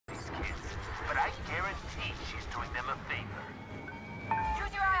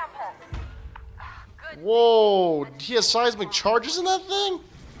Whoa, he has seismic charges in that thing?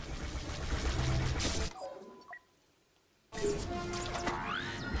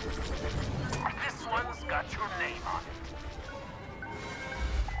 This one's got your name on it.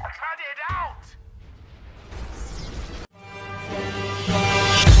 Cut it out!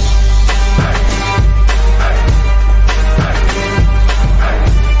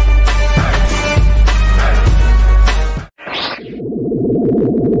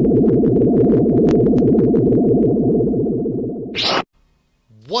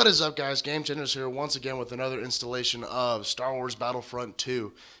 What is up, guys? Game Changers here once again with another installation of Star Wars Battlefront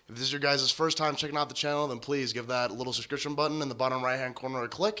 2. If this is your guys' first time checking out the channel, then please give that little subscription button in the bottom right hand corner a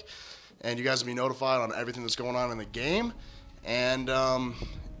click, and you guys will be notified on everything that's going on in the game. And you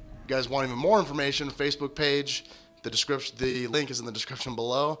guys want even more information, Facebook page, the link is in the description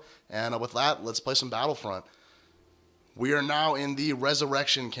below. And with that, let's play some Battlefront. We are now in the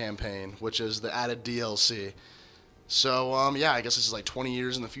Resurrection campaign, which is the added DLC. So, yeah, I guess this is like 20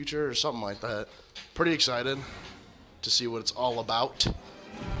 years in the future or something like that. Pretty excited to see what it's all about. Say,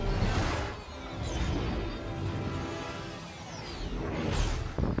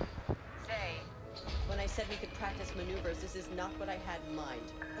 when I said we could practice maneuvers, this is not what I had in mind.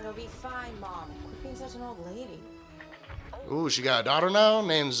 It'll be fine, Mom. Quit being such an old lady. Ooh, she got a daughter now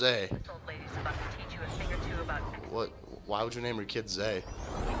named Zay. This old lady's about to teach you a thing or two about... What? Why would you name your kid Zay?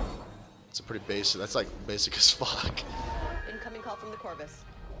 It's a pretty basic. That's like basic as fuck. Incoming call from the Corvus.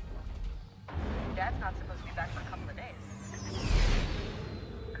 Dad's not supposed to be back for a couple of days.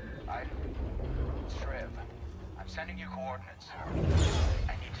 Shriv, I'm sending you coordinates.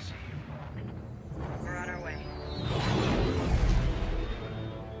 I need to see you. We're on our way.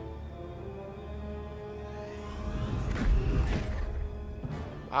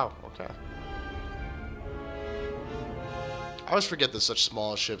 Wow. Okay. I always forget that such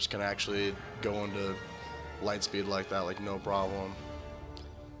small ships can actually go into light speed like that, like no problem.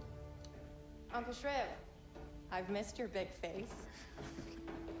 Uncle Shriv, I've missed your big face.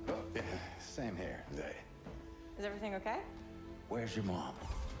 Oh, yeah, same here, Zay. Is everything okay? Where's your mom?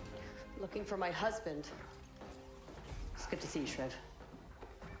 Looking for my husband. It's good to see you, Shriv.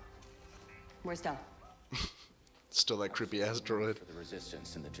 Where's Del? Still that creepy ass droid. For the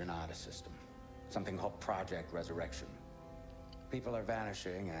resistance in the Janata system. Something called Project Resurrection. People are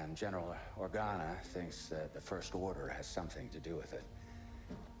vanishing, and General Organa thinks that the First Order has something to do with it.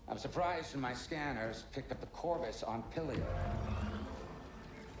 I'm surprised my scanners picked up the Corvus on Pilio.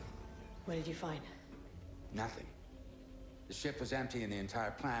 What did you find? Nothing. The ship was empty and the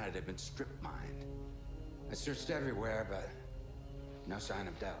entire planet had been strip mined. I searched everywhere, but no sign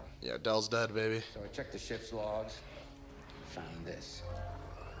of Del. Yeah, Del's dead, baby. So I checked the ship's logs, found this.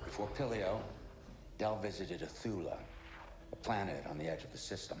 Before Pilio, Del visited Athula, a planet on the edge of the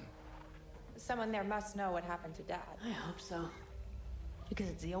system. Someone there must know what happened to Dad. I hope so. Because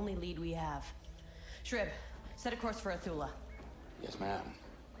it's the only lead we have. Shriv, set a course for Athula. Yes, ma'am.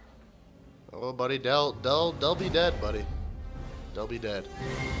 Oh, buddy, Del be dead, buddy. Del be dead.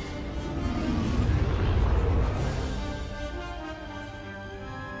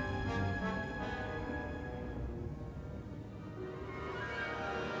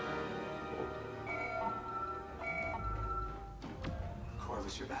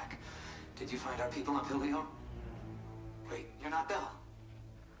 Corvus, you're back. Did you find our people on Pilio? Wait, you're not Del.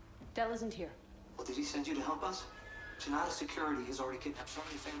 Del isn't here. Well, did he send you to help us? Janata Security has already kidnapped so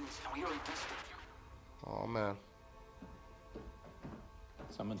many families, and we are in desperate. Oh, man.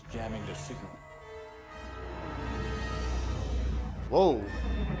 Someone's jamming the signal. Whoa.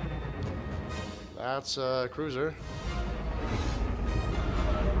 That's a cruiser.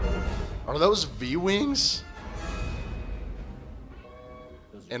 Are those V-Wings?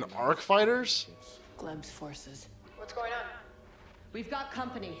 And ARC fighters? Gleb's forces. What's going on? We've got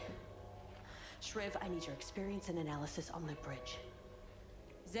company. Shriv, I need your experience and analysis on the bridge.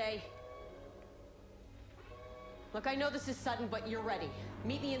 Zay. Look, I know this is sudden, but you're ready.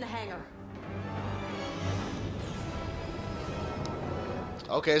 Meet me in the hangar.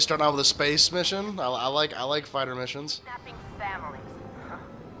 Okay, starting out with a space mission. I like fighter missions. Kidnapping families. Huh.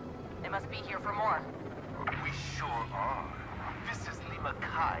 They must be here for more. We sure are. This is Lima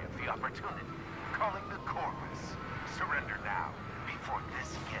Kai of the Opportunity, calling the Corvus. Surrender now, before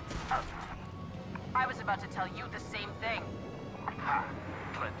this gets ugly. I was about to tell you the same thing. Ha!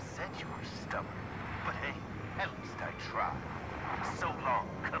 Clem said you were stubborn, but hey, at least I tried. So long,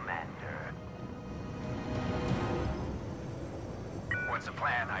 Commander. What's the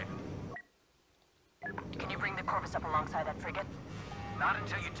plan, Iden? Can you bring the Corvus up alongside that frigate? Not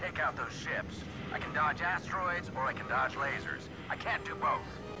until you take out those ships. I can dodge asteroids or I can dodge lasers. I can't do both.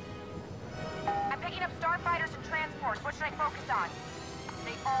 I'm picking up starfighters and transports. What should I focus on?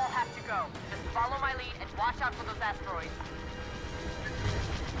 They all have to go. Just follow my lead and watch out for those asteroids.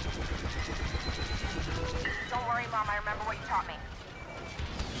 Don't worry, Mom. I remember what you taught me.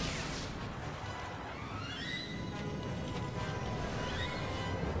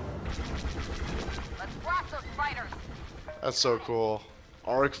 Let's blast those fighters. That's so cool.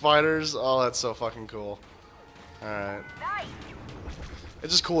 Arc fighters? Oh, that's so fucking cool. Alright. Nice.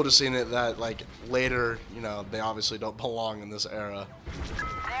 It's just cool to see it that, like, later, you know, they obviously don't belong in this era.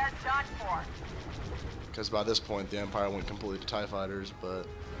 They're done for. Because by this point, the Empire went completely to TIE fighters, but...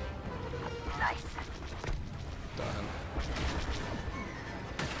 Nice. Done.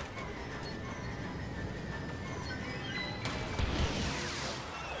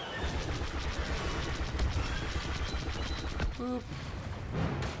 Boop.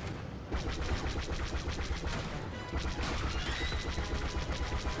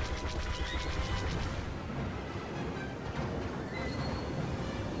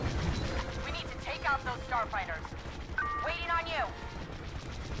 We need to take out those starfighters. Waiting on you.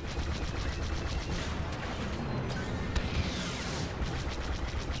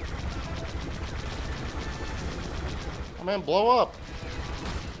 Oh man, blow up!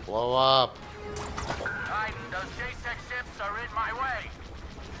 Blow up! Those J-Sec ships are in my way.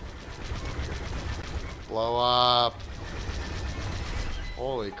 Blow up!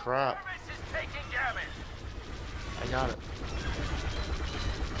 Holy crap. Corvus is taking damage. I got it.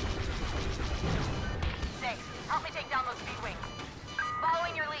 Zay, help me take down those speed wings.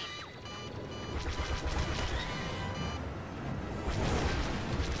 Following your lead.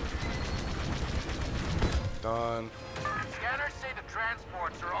 Done. Scanners say the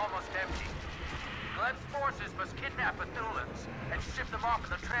transports are almost empty. Gleb's forces must kidnap Bethulans and ship them off in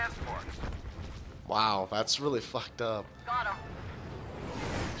the transports. Wow, that's really fucked up. Got him.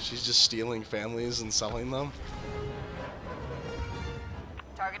 She's just stealing families and selling them?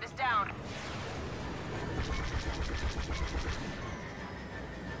 Target is down.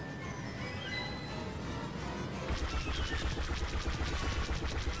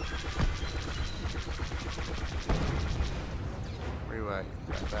 Where you at, you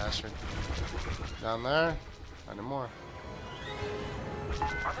rat bastard? Down there? Not anymore.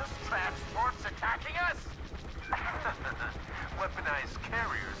 Are those transports attacking us? Weaponized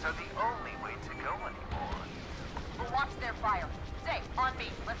carriers are the only way to go anymore. We'll watch their fire. Zay, on me.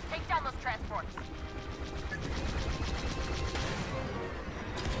 Let's take down those transports.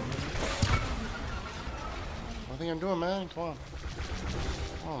 What do you think I'm doing, man? Come on.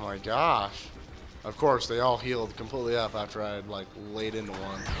 Oh my gosh. Of course, they all healed completely up after I had, like, laid into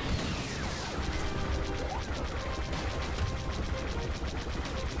one.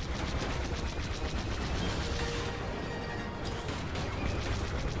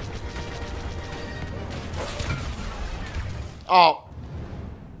 Oh.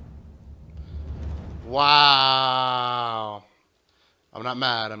 Wow. I'm not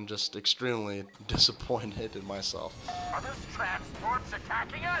mad, I'm just extremely disappointed in myself. Are those transports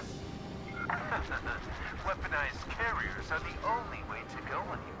attacking us? Weaponized carriers are the only way to go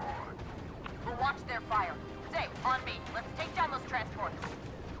anymore. We'll watch their fire. Zay, on me. Let's take down those transports.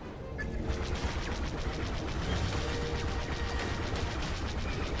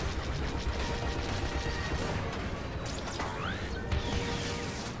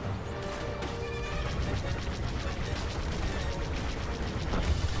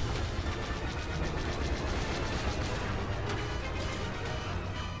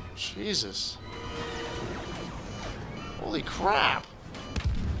 Jesus. Holy crap.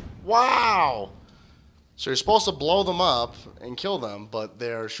 Wow. So you're supposed to blow them up and kill them, but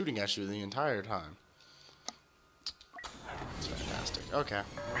they're shooting at you the entire time. That's fantastic. Okay. Are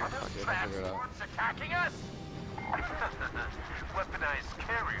Fuck those it, I'll figure it out. transports attacking us? Weaponized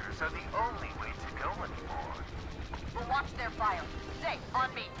carriers are the only way to go anymore. We'll watch their fire. Zay,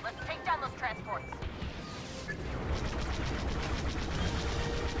 on me. Let's take down those transports.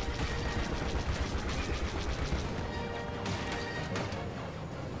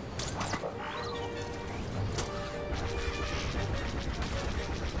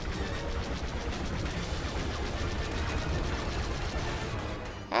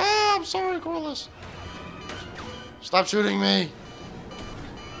 Ah, I'm sorry, Corliss. Stop shooting me.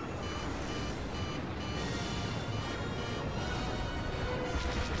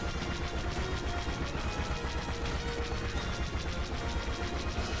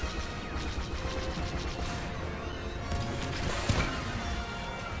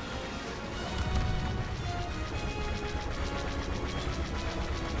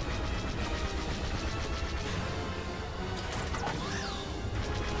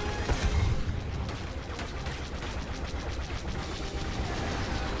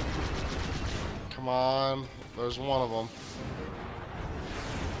 Come on. There's one of them.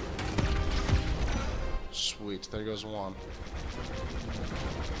 Sweet. There goes one.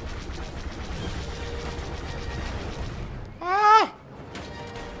 Ah!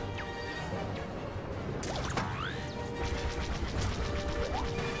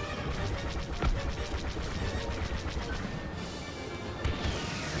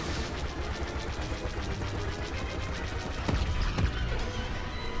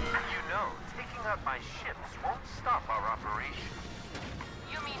 My ships won't stop our operation.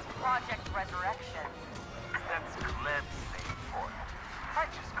 You mean Project Resurrection? That's Gleb's name for it. I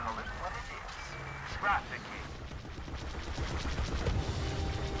just call it what it is. Trafficking.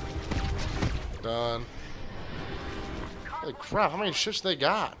 Done. Holy crap, how many ships they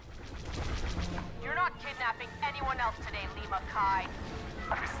got? You're not kidnapping anyone else today, Lima Kai.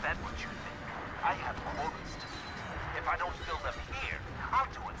 Is that what you think? I have quotas to meet. If I don't fill them here, I'll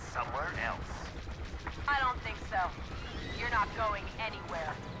do it somewhere else. I don't think so. You're not going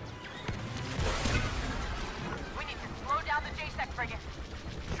anywhere. We need to slow down the JSEC frigate.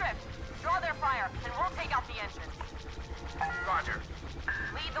 Drift, draw their fire, and we'll take out the engines. Roger.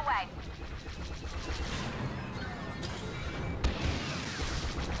 Lead the way.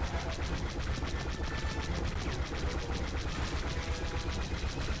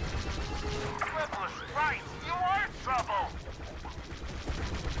 Gleb was right. You are trouble.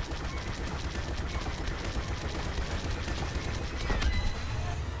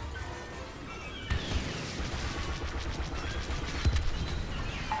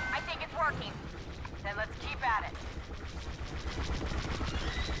 Working. Then let's keep at it.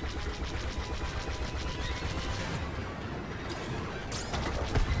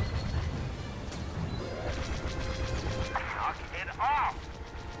 Knock it off!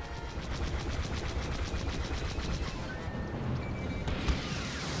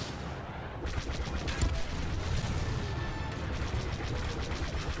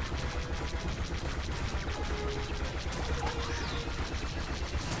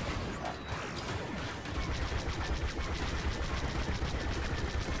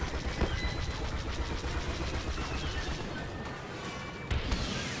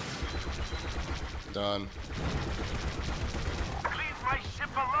 Done. Leave my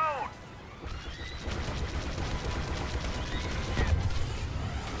ship alone!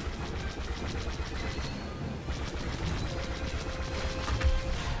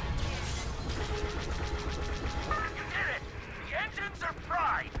 You did it! The engines are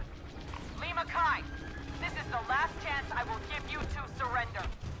fried! Lima Kai, this is the last chance I will give you to surrender.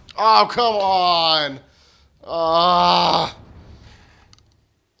 Oh, come on! Ah.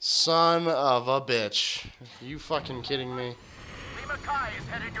 Son of a bitch. You fucking kidding me? Lima Kai is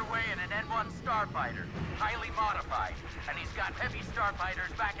headed your way in an N1 starfighter, highly modified, and he's got heavy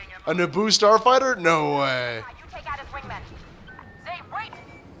starfighters backing him. A Naboo starfighter? No way. You take out his wingmen. Zay, wait!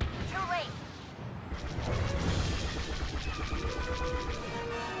 Too late.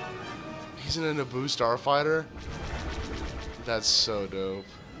 He's in a Naboo starfighter? That's so dope.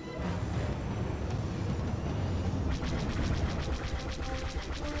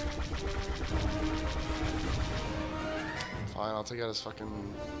 Fine, I'll take out his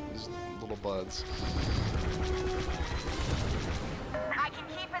little buds. I can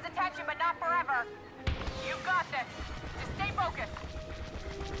keep his attention, but not forever. You've got this. Just stay focused.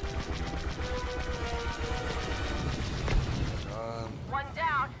 One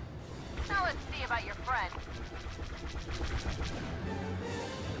down. Now let's see about your friend.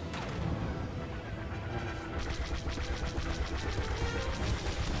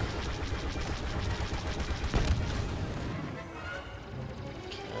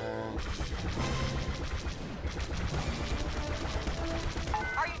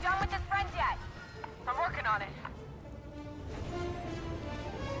 Are you done with this friend yet? I'm working on it.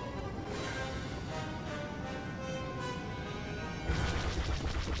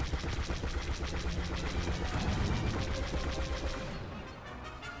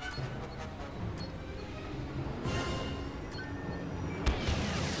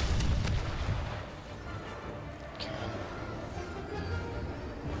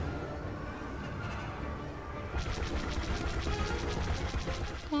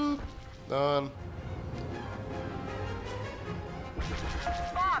 Done.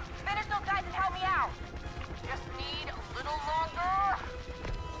 Bob, finish those guys and help me out. Just need a little longer.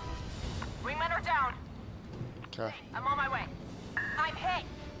 Wingmen are down. Okay. I'm on my way. I'm hit.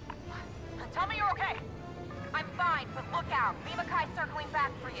 Tell me you're okay. I'm fine, but look out. Lima Kai's circling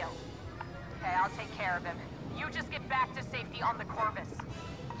back for you. Okay, I'll take care of him. You just get back to safety on the Corvus.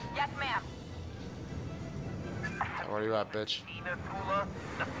 Yes, ma'am. Where you at, bitch? Thula,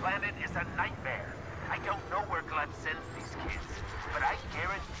 the planet is a nightmare. I don't know where Gleb sends these kids, but I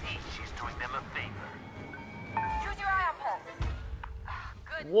guarantee she's doing them a favor. Choose your ion pulse.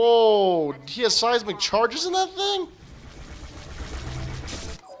 Good. Whoa! He has seismic charges in that thing?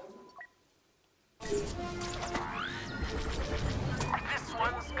 This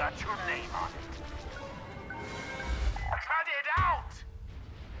one's got your name on it. Cut it out!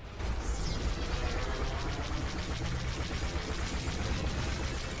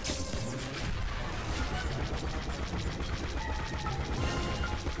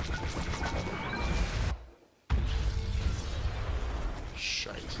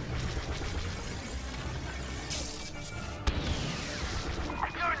 Shite.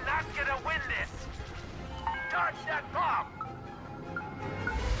 You're not gonna win this! Dodge that bomb!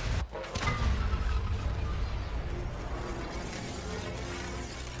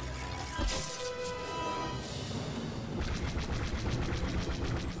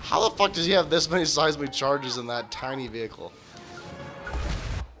 How the fuck does he have this many seismic charges in that tiny vehicle?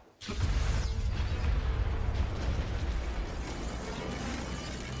 You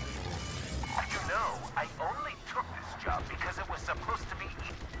know, I only took this job because it was supposed to be...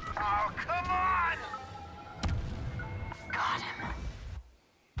 Oh, come on! Got him.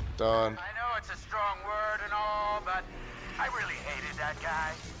 Done. I know it's a strong word and all, but I really hated that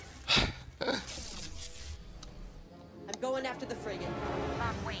guy. I'm going after the frigate.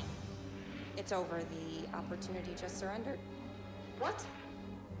 Wait. It's over. The opportunity just surrendered. What?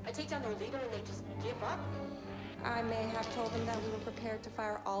 I take down their leader and they just give up? I may have told them that we were prepared to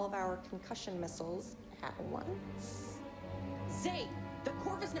fire all of our concussion missiles at once. Zay, the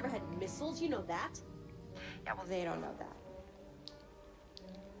Corvus never had missiles, you know that? Yeah, well, they don't know that.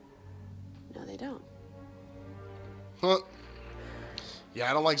 No, they don't. Huh. Yeah,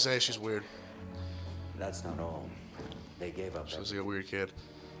 I don't like Zay. She's weird. That's not all. They gave up. She's like a weird kid.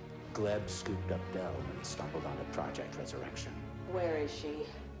 Gleb scooped up Dell when he stumbled onto Project Resurrection. Where is she?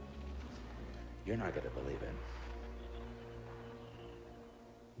 You're not gonna believe it.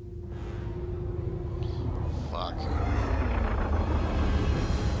 Fuck.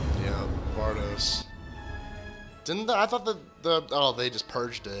 Yeah, Vardos. Didn't I thought the oh, they just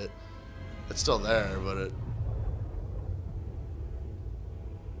purged it. It's still there, but it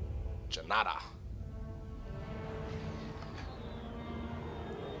Janata.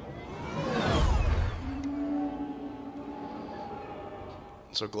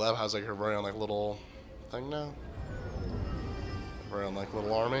 So Gleb has like her very own like little thing now. Very own like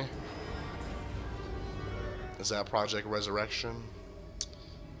little army. Is that Project Resurrection?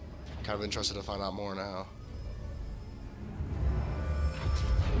 Kind of interested to find out more now.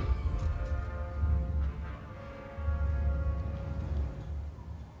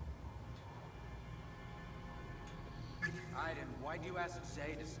 Aiden, why'd you ask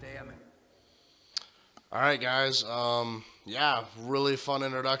Zay to stay on the... Alright guys, yeah, really fun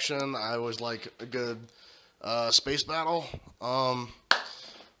introduction. I always like a good space battle.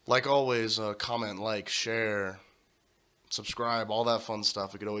 Like always, comment, like, share, subscribe, all that fun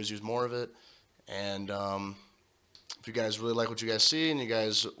stuff. We could always use more of it. And if you guys really like what you guys see and you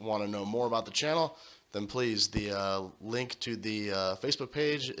guys want to know more about the channel, then please, the link to the Facebook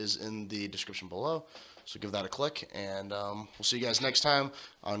page is in the description below. So give that a click, and we'll see you guys next time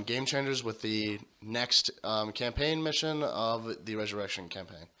on Game Changers with the next campaign mission of the Resurrection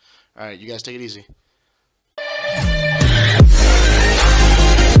campaign. Alright, you guys take it easy.